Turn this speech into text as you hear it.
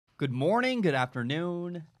Good morning, good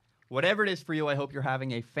afternoon. Whatever it is for you, I hope you're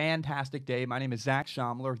having a fantastic day. My name is Zach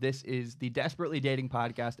Shomler. This is the Desperately Dating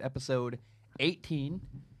Podcast, episode 18.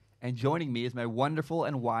 And joining me is my wonderful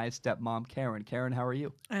and wise stepmom, Karyn. Karyn, how are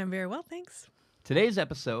you? I'm very well, thanks. Today's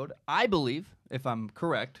episode, I believe, if I'm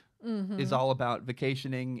correct, is all about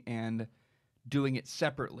vacationing and doing it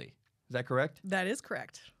separately. Is that correct? That is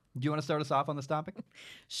correct. Do you want to start us off on this topic?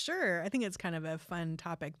 Sure. I think it's kind of a fun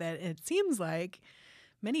topic that it seems like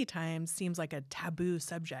many times seems like a taboo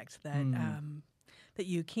subject that that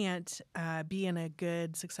you can't be in a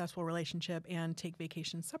good, successful relationship and take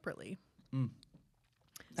vacations separately.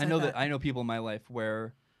 So I know people in my life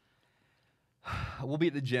where we'll be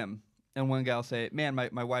at the gym and one guy will say, "Man,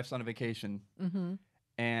 my wife's on a vacation,"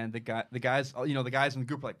 and the guys in the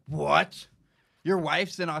group are like, "What? Your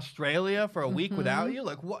wife's in Australia for a week without you?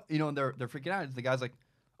 Like what?" And they're freaking out. The guy's like,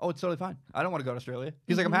 "Oh, it's totally fine. I don't want to go to Australia."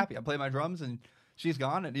 He's like, "I'm happy. I play my drums and she's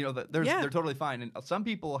gone, and they're totally fine." And some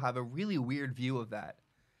people have a really weird view of that,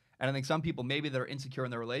 and I think some people maybe they're insecure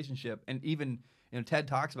in their relationship, and even Ted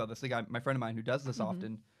talks about this. The guy, my friend of mine who does this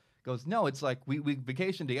often, goes, "No, it's like we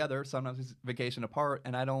vacation together. Sometimes we vacation apart,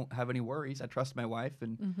 and I don't have any worries. I trust my wife,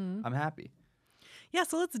 and I'm happy." Yeah,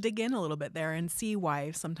 so let's dig in a little bit there and see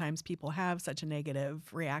why sometimes people have such a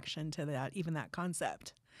negative reaction to that, even that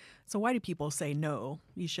concept. So why do people say, no,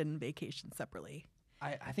 you shouldn't vacation separately?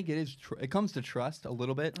 I think it is. It comes to trust a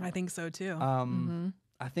little bit. I think so too.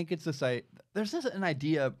 I think it's this. There's an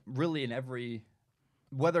idea really in every,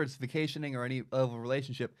 whether it's vacationing or any level of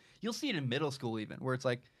relationship. You'll see it in middle school even, where it's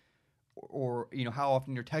like, or how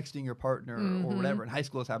often you're texting your partner or whatever. In high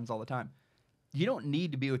school, this happens all the time. You don't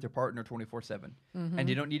need to be with your partner 24/7, and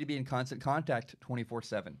you don't need to be in constant contact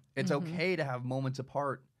 24/7. It's okay to have moments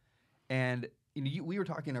apart. And we were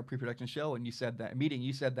talking in our pre-production show, and you said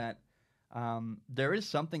that there is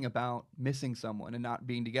something about missing someone and not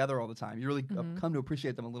being together all the time. You really come to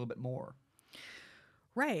appreciate them a little bit more.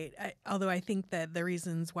 Right. Although I think that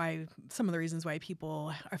some of the reasons why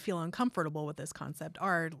people feel uncomfortable with this concept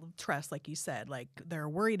are trust, like you said, like they're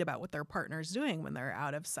worried about what their partner's doing when they're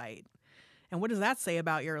out of sight. And what does that say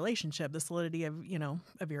about your relationship, the solidity of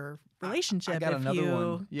your relationship? I got if another you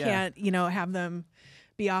one. Yeah. can't, have them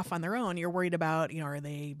be off on their own, you're worried about, are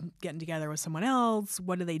they getting together with someone else?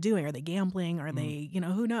 What are they doing? Are they gambling? Are they,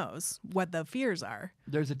 who knows what the fears are?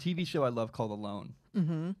 There's a TV show I love called Alone.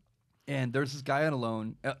 And there's this guy on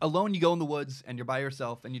Alone. Alone, you go in the woods and you're by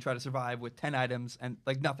yourself and you try to survive with 10 items and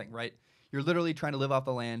like nothing, right? You're literally trying to live off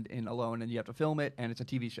the land in Alone, and you have to film it, and it's a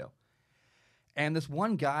TV show. And this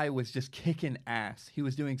one guy was just kicking ass. He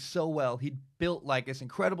was doing so well. He built like this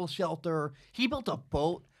incredible shelter. He built a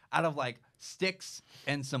boat out of like sticks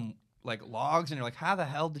and some like logs. And you're like, how the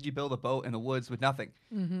hell did you build a boat in the woods with nothing?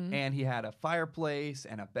 And he had a fireplace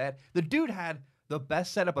and a bed. The dude had the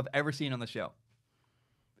best setup I've ever seen on the show.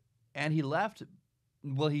 And he left.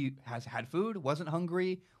 Well, he has had food, wasn't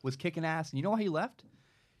hungry, was kicking ass. And you know why he left?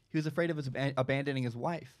 He was afraid of abandoning his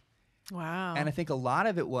wife. Wow. And I think a lot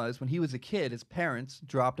of it was when he was a kid, his parents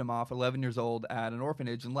dropped him off 11 years old at an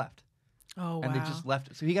orphanage and left. Oh, wow. And they just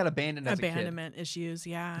left. So he got abandoned as a kid. Abandonment issues,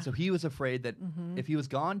 yeah. And so he was afraid that if he was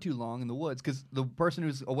gone too long in the woods, because the person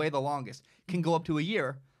who's away the longest can go up to a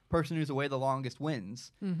year, person who's away the longest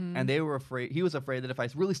wins. And he was afraid that if I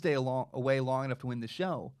really stay away long enough to win the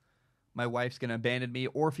show, my wife's going to abandon me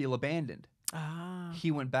or feel abandoned. He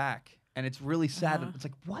went back, and it's really sad. It's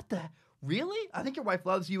like, what the... Really? I think your wife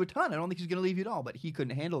loves you a ton. I don't think she's going to leave you at all. But he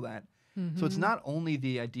couldn't handle that. So it's not only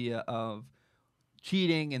the idea of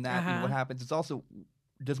cheating and that what happens. It's also,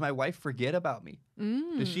 does my wife forget about me?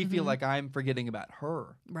 Does she feel like I'm forgetting about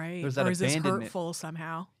her? Right. There's that or is this abandonment. Hurtful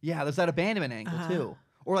somehow? Yeah, there's that abandonment angle too.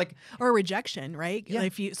 Or rejection, right? Yeah.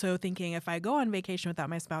 Thinking if I go on vacation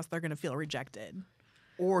without my spouse, they're going to feel rejected.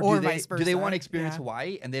 Or vice versa. Do they want to experience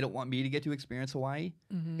Hawaii and they don't want me to get to experience Hawaii?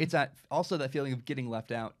 It's also that feeling of getting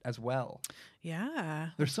left out as well. Yeah.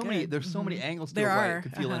 There's so many angles to why it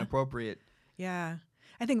could feel inappropriate. Yeah.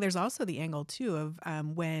 I think there's also the angle too of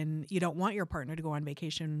when you don't want your partner to go on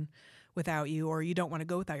vacation without you, or you don't want to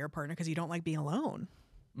go without your partner because you don't like being alone.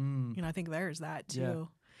 I think there's that too. Yeah.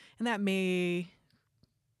 And that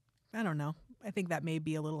I don't know. I think that may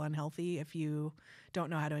be a little unhealthy if you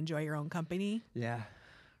don't know how to enjoy your own company. Yeah.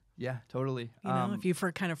 Yeah, totally. If you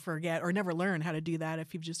kind of forget or never learn how to do that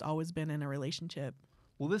if you've just always been in a relationship.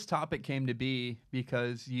 Well, this topic came to be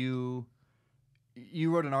because you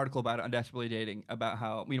wrote an article about it on Desperately Dating about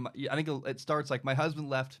how, I think it starts like, my husband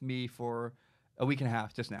left me for a week and a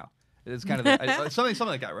half just now. It's kind of something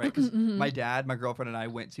like that, right? Because my dad, my girlfriend, and I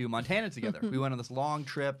went to Montana together. We went on this long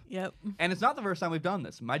trip. Yep. And it's not the first time we've done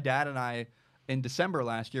this. My dad and I, in December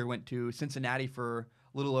last year, went to Cincinnati for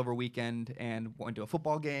a little over a weekend and went to a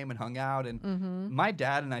football game and hung out. And my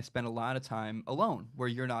dad and I spent a lot of time alone where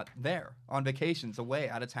you're not there on vacations, away,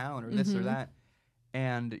 out of town, or this or that.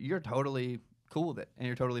 And you're totally cool with it and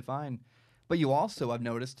you're totally fine. But you also, I've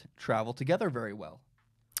noticed, travel together very well.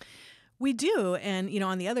 We do. And,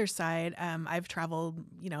 on the other side, I've traveled,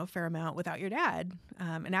 a fair amount without your dad.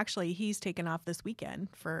 And actually, he's taken off this weekend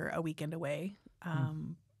for a weekend away.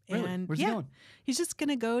 Really? And Where's he going? He's just going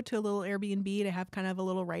to go to a little Airbnb to have kind of a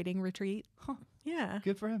little writing retreat. Huh. Yeah.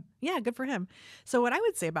 Good for him. Yeah, good for him. So what I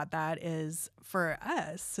would say about that is for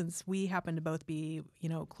us, since we happen to both be,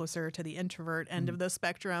 closer to the introvert end of the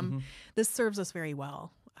spectrum, this serves us very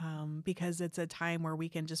well. Because it's a time where we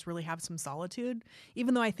can just really have some solitude,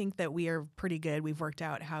 even though I think that we are pretty good. We've worked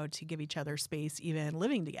out how to give each other space, even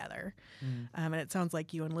living together. And it sounds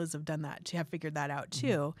like you and Liz have done that, have figured that out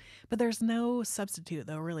too. But there's no substitute,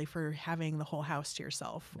 though, really, for having the whole house to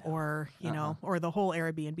yourself or, or the whole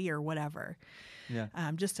Airbnb or whatever. Yeah.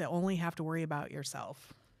 Just to only have to worry about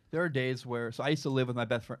yourself. There are days where, so I used to live with my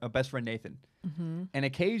best friend Nathan, and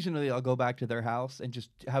occasionally I'll go back to their house and just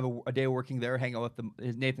have a day working there, hang out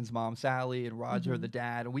with Nathan's mom, Sally, and Roger, the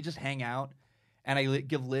dad, and we just hang out, and I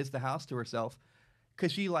give Liz the house to herself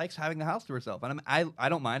because she likes having the house to herself, and I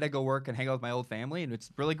don't mind. I go work and hang out with my old family, and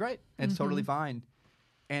it's really great, and it's totally fine,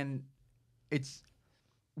 and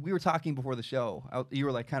we were talking before the show. You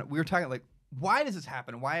were like, we were talking like, why does this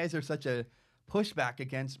happen? Why is there such a pushback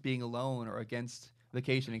against being alone or against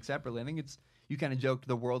vacationing separately? I think you kind of joked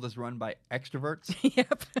the world is run by extroverts.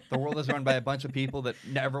 Yep. The world is run by a bunch of people that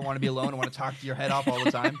never want to be alone and want to talk to your head off all the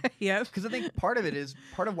time. Yep. Because I think part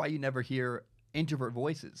of why you never hear introvert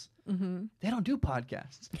voices. They don't do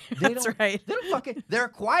podcasts. That's right. They don't they're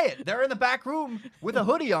quiet. They're in the back room with a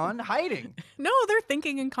hoodie on, hiding. No, they're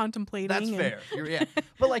thinking and contemplating. That's fair.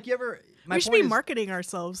 But like we should be marketing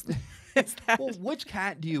ourselves. Well, which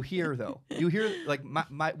cat do you hear though? You hear like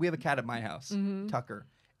we have a cat at my house, Tucker.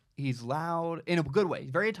 He's loud in a good way,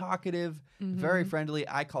 very talkative, very friendly.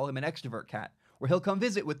 I call him an extrovert cat, where he'll come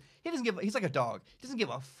visit he's like a dog. He doesn't give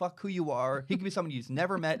a fuck who you are. He could be someone you've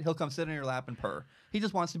never met. He'll come sit on your lap and purr. He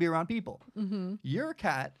just wants to be around people. Your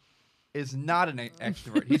cat is not an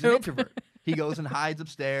extrovert. He's an introvert. He goes and hides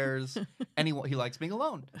upstairs, and he likes being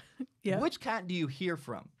alone. Yeah. Which cat do you hear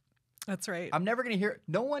from? That's right. I'm never going to hear.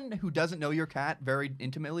 No one who doesn't know your cat very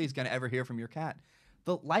intimately is going to ever hear from your cat.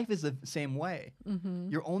 The life is the same way.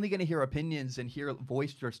 You're only going to hear opinions and hear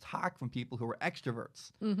boisterous talk from people who are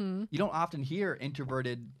extroverts. You don't often hear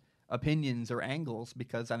introverted opinions or angles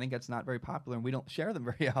because I think that's not very popular and we don't share them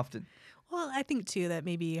very often. Well, I think too that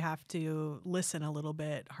maybe you have to listen a little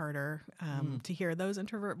bit harder to hear those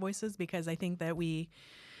introvert voices, because I think that we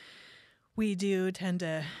do tend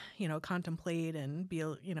to, contemplate and be,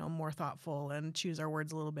 more thoughtful and choose our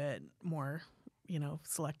words a little bit more,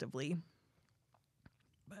 selectively.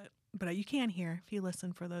 But you can hear if you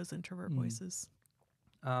listen for those introvert voices.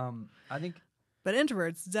 I think. But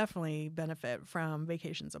introverts definitely benefit from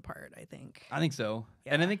vacations apart, I think. I think so.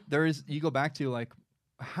 Yeah. And I think you go back to like,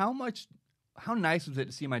 how nice was it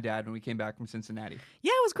to see my dad when we came back from Cincinnati?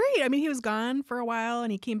 Yeah, it was great. I mean, he was gone for a while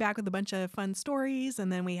and he came back with a bunch of fun stories,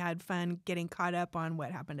 and then we had fun getting caught up on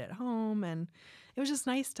what happened at home, and it was just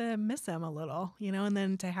nice to miss him a little, and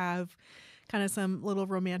then to have kind of some little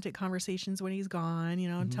romantic conversations when he's gone,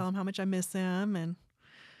 and tell him how much I miss him, and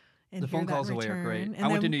the phone calls away are great. I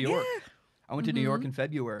went to New York. Yeah. I went to New York in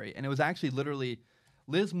February, and it was actually literally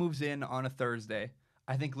Liz moves in on a Thursday.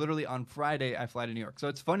 I think literally on Friday I fly to New York. So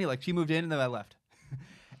it's funny, like she moved in and then I left.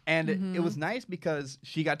 And it was nice because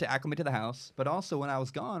she got to acclimate to the house, but also when I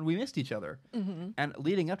was gone, we missed each other. And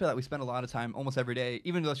leading up to that, we spent a lot of time almost every day,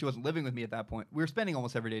 even though she wasn't living with me at that point. We were spending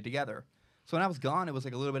almost every day together. So when I was gone, it was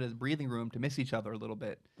like a little bit of breathing room to miss each other a little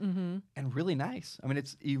bit. And really nice. I mean,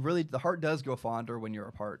 the heart does grow fonder when you're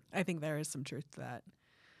apart. I think there is some truth to that.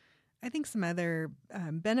 I think some other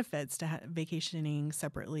benefits to vacationing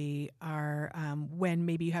separately are when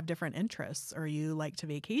maybe you have different interests or you like to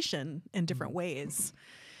vacation in different ways.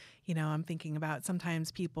 I'm thinking about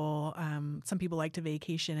sometimes some people like to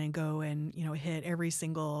vacation and go and, hit every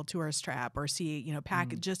single tourist trap or see,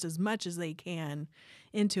 pack just as much as they can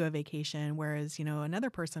into a vacation. Whereas, another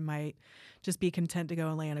person might just be content to go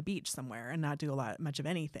and lay on a beach somewhere and not do much of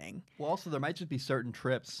anything. Well, also there might just be certain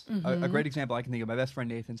trips. A great example I can think of, my best friend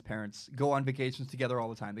Nathan's parents go on vacations together all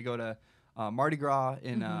the time. They go to Mardi Gras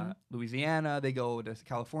in Louisiana. They go to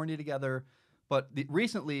California together. But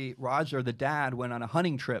recently, Roger, the dad, went on a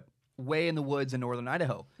hunting trip way in the woods in northern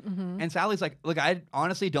Idaho. And Sally's like, look, I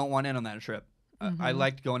honestly don't want in on that trip. I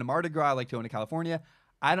liked going to Mardi Gras. I liked going to California.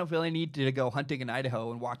 I don't feel I need to go hunting in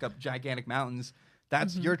Idaho and walk up gigantic mountains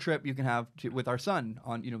That's your trip you can have with our son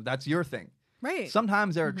on, that's your thing. Right.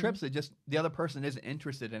 Sometimes there are trips that just the other person isn't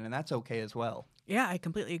interested in, and that's okay as well. Yeah, I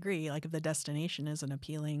completely agree. Like if the destination isn't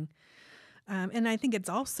appealing. And I think it's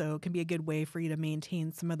also can be a good way for you to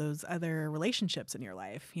maintain some of those other relationships in your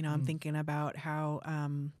life. I'm thinking about how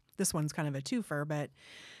this one's kind of a twofer, but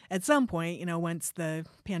at some point, once the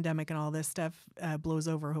pandemic and all this stuff blows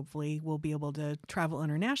over, hopefully we'll be able to travel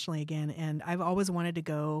internationally again. And I've always wanted to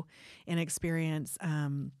go and experience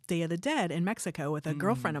Day of the Dead in Mexico with a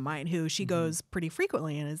girlfriend of mine who she goes pretty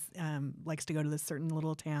frequently and is likes to go to this certain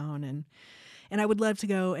little town. And I would love to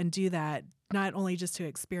go and do that, not only just to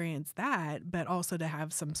experience that, but also to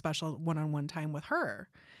have some special one-on-one time with her.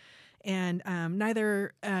 And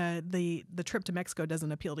neither the trip to Mexico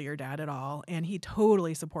doesn't appeal to your dad at all, and he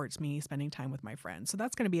totally supports me spending time with my friends. So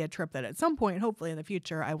that's going to be a trip that at some point, hopefully in the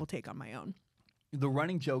future, I will take on my own. The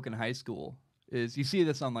running joke in high school is, you see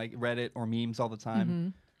this on like Reddit or memes all the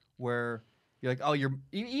time, where you're like, oh,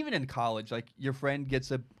 even in college, like your friend gets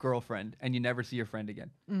a girlfriend and you never see your friend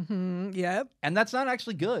again. Yep. And that's not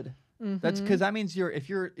actually good. That's because that means if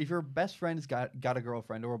your best friend has got a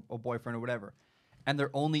girlfriend or a boyfriend or whatever, and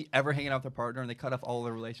they're only ever hanging out with their partner and they cut off all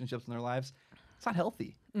their relationships in their lives, it's not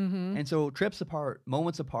healthy. And so trips apart,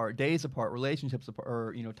 moments apart, days apart, relationships apart,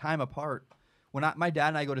 or time apart. When my dad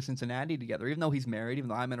and I go to Cincinnati together, even though he's married, even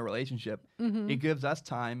though I'm in a relationship, it gives us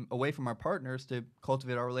time away from our partners to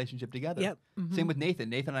cultivate our relationship together. Yep. Same with Nathan.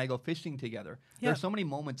 Nathan and I go fishing together. There are so many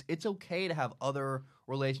moments. It's okay to have other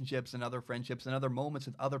relationships and other friendships and other moments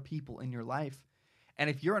with other people in your life. And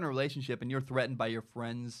if you're in a relationship and you're threatened by your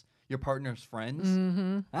partner's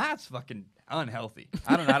friends, that's fucking unhealthy.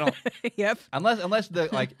 I don't. Yep. Unless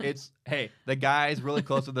the guy's really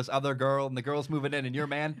close with this other girl and the girl's moving in and you're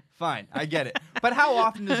man, fine, I get it. But how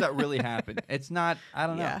often does that really happen? It's not. I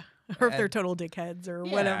don't know. Or if they're total dickheads or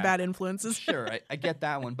whatever, bad influences. Sure, I get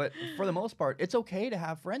that one. But for the most part, it's okay to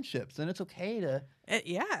have friendships and it's okay to.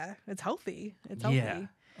 It's healthy. It's healthy. Yeah.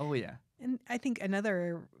 Oh yeah. And I think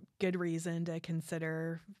another good reason to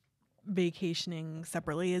consider vacationing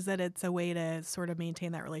separately is that it's a way to sort of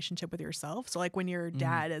maintain that relationship with yourself. So like when your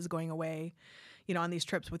dad is going away, on these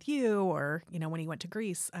trips with you, or when he went to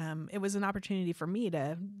Greece, it was an opportunity for me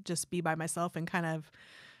to just be by myself and kind of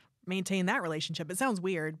maintain that relationship. It sounds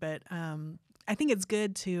weird, but I think it's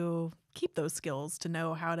good to keep those skills, to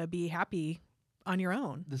know how to be happy on your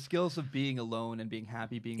own. The skills of being alone and being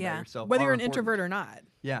happy being by yourself, whether you're an important. introvert or not.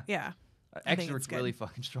 Yeah Extroverts really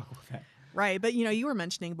fucking struggle with that. Right. But, you were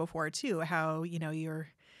mentioning before, too, how, you're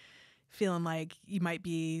feeling like you might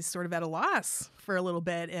be sort of at a loss for a little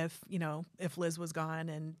bit if Liz was gone,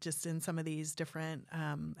 and just in some of these different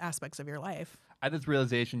aspects of your life. I had this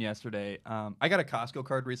realization yesterday. I got a Costco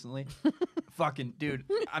card recently. Fucking dude,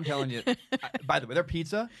 I'm telling you. By the way, their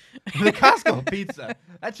pizza, the Costco pizza,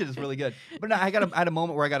 that shit is really good. But no, I had a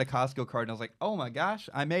moment where I got a Costco card and I was like, oh my gosh,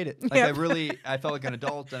 I made it. Like I felt like an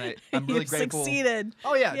adult, and I'm really grateful. Succeeded.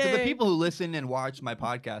 Oh yeah, Yay. to the people who listen and watch my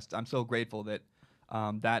podcast, I'm so grateful that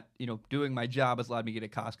doing my job has allowed me to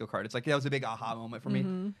get a Costco card. It's like that was a big aha moment for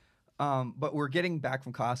me. But we're getting back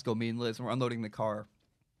from Costco, me and Liz, and we're unloading the car.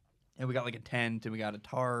 And we got like a tent and we got a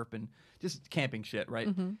tarp and just camping shit, right?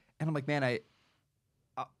 And I'm like, man,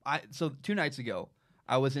 so 2 nights ago,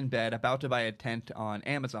 I was in bed about to buy a tent on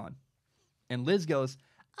Amazon. And Liz goes,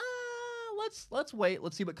 let's wait.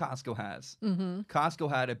 Let's see what Costco has. Costco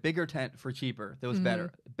had a bigger tent for cheaper. That was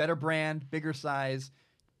better. Better brand, bigger size,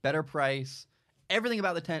 better price. Everything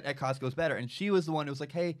about the tent at Costco is better. And she was the one who was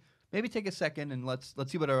like, hey, maybe take a second and let's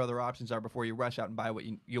see what our other options are before you rush out and buy what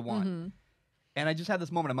you want. And I just had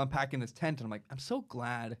this moment. I'm unpacking this tent, and I'm like, I'm so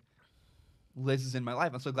glad Liz is in my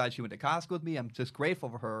life. I'm so glad she went to Costco with me. I'm just grateful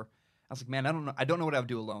for her. I was like, man, I don't know what I would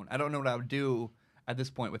do alone. I don't know what I would do at this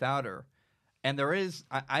point without her. And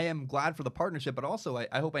I am glad for the partnership, but also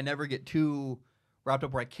I hope I never get too wrapped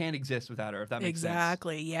up where I can't exist without her, if that makes sense.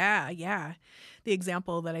 Exactly. Yeah. The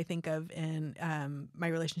example that I think of in my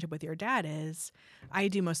relationship with your dad is I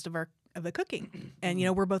do most of the cooking, and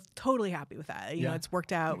we're both totally happy with that. It's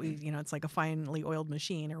worked out. It's like a finely oiled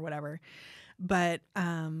machine or whatever. But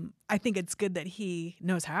I think it's good that he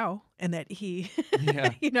knows how, and that he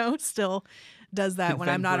still does that when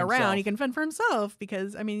I'm not around. He can fend for himself,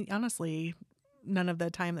 because honestly, none of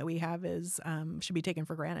the time that we have should be taken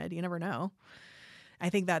for granted. You never know. I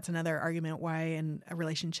think that's another argument why in a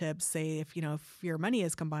relationship, say if your money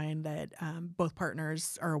is combined, that both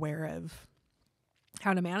partners are aware of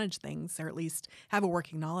how to manage things, or at least have a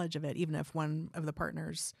working knowledge of it, even if one of the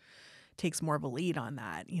partners takes more of a lead on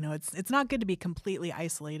that. It's not good to be completely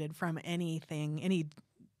isolated from anything, any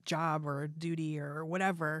job or duty or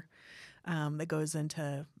whatever that goes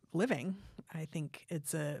into living. I think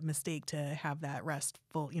it's a mistake to have that rest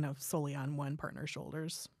solely on one partner's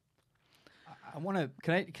shoulders. I want to.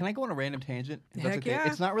 Can I go on a random tangent? If that's Heck okay. yeah.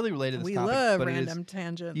 It's not really related to this We topic, love but random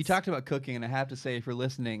tangents. You talked about cooking, and I have to say, if you're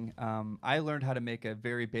listening, I learned how to make a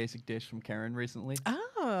very basic dish from Karyn recently.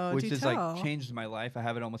 Oh, which do has tell. like changed my life. I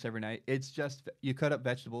have it almost every night. It's just you cut up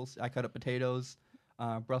vegetables. I cut up potatoes,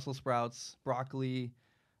 Brussels sprouts, broccoli,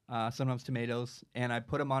 sometimes tomatoes, and I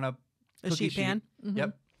put them on a cookie sheet pan. Mm-hmm.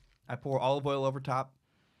 Yep. I pour olive oil over top,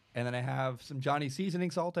 and then I have some Johnny seasoning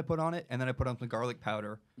salt I put on it, and then I put on some garlic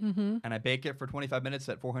powder, and I bake it for 25 minutes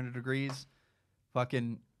at 400 degrees.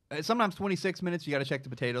 Sometimes 26 minutes. You got to check the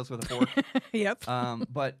potatoes with a fork. Yep.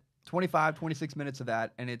 But 25, 26 minutes of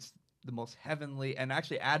that, and it's the most heavenly, and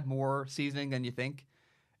actually add more seasoning than you think.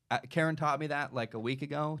 Karyn taught me that like 2 weeks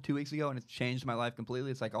ago, and it's changed my life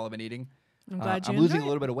completely. It's like all I've been eating. I'm glad I'm losing a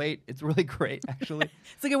little bit of weight. It's really great, actually.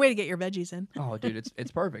 It's a good way to get your veggies in. Oh, dude,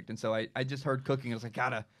 it's perfect. And so I just heard cooking. I was like,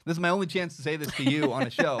 this is my only chance to say this to you on a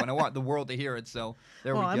show, and I want the world to hear it. So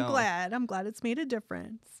there we go. I'm glad. I'm glad it's made a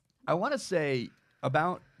difference. I want to say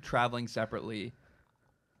about traveling separately,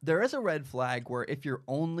 there is a red flag where if you're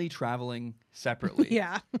only traveling separately,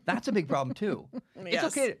 yeah, that's a big problem too. Yes.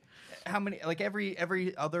 It's okay. How many, like every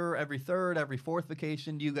third, every fourth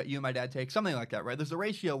vacation you and my dad take, something like that, right? There's a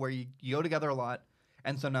ratio where you go together a lot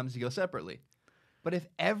and sometimes you go separately. But if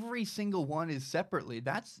every single one is separately,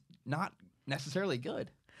 that's not necessarily good.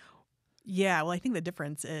 Yeah, well, I think the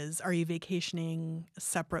difference is, are you vacationing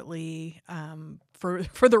separately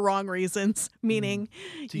for the wrong reasons, meaning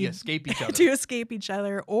to escape each other, to escape each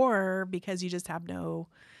other, or because you just have no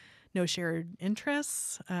shared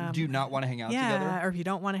interests? Do you not want to hang out together? Yeah, or if you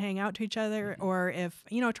don't want to hang out to each other, or if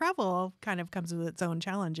travel kind of comes with its own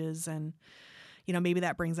challenges, and maybe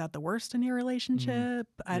that brings out the worst in your relationship.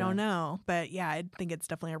 I don't know. But yeah, I think it's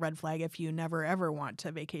definitely a red flag if you never, ever want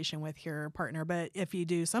to vacation with your partner. But if you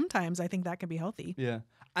do sometimes, I think that can be healthy. Yeah.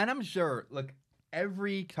 And I'm sure, look,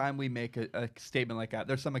 every time we make a statement like that,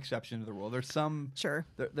 there's some exception to the rule. There's some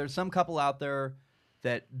there's some couple out there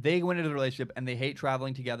that they go into the relationship and they hate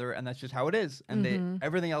traveling together, and that's just how it is. And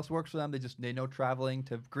everything else works for them. They know traveling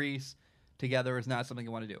to Greece together is not something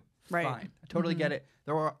they want to do. Right. Fine. I totally get it.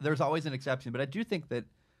 There's always an exception, but I do think that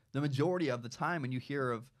the majority of the time when you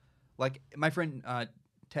hear of, like my friend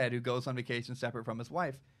Ted, who goes on vacation separate from his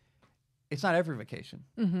wife, it's not every vacation.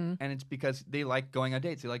 And it's because they like going on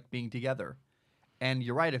dates. They like being together. And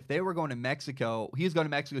you're right. If they were going to Mexico, he was going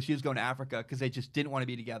to Mexico, she was going to Africa, because they just didn't want to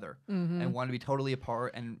be together and wanted to be totally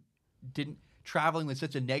apart, and traveling was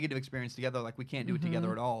such a negative experience together, like we can't do it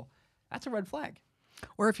together at all. That's a red flag.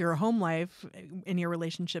 Or if your home life in your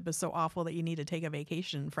relationship is so awful that you need to take a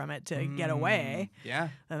vacation from it to get away, then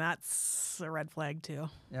that's a red flag too.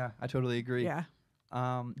 Yeah, I totally agree. Yeah.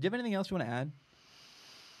 Do you have anything else you want to add?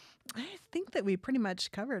 I think that we pretty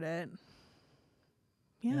much covered it.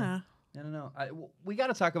 Yeah. I don't know. We got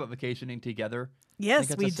to talk about vacationing together. Yes, I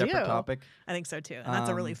think we that's a separate topic. I think so too. And that's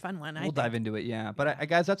a really fun one. We'll dive into it, yeah. But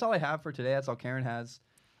guys, that's all I have for today. That's all Karyn has.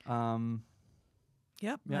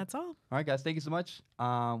 Yep, that's all. All right, guys. Thank you so much.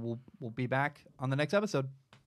 We'll be back on the next episode.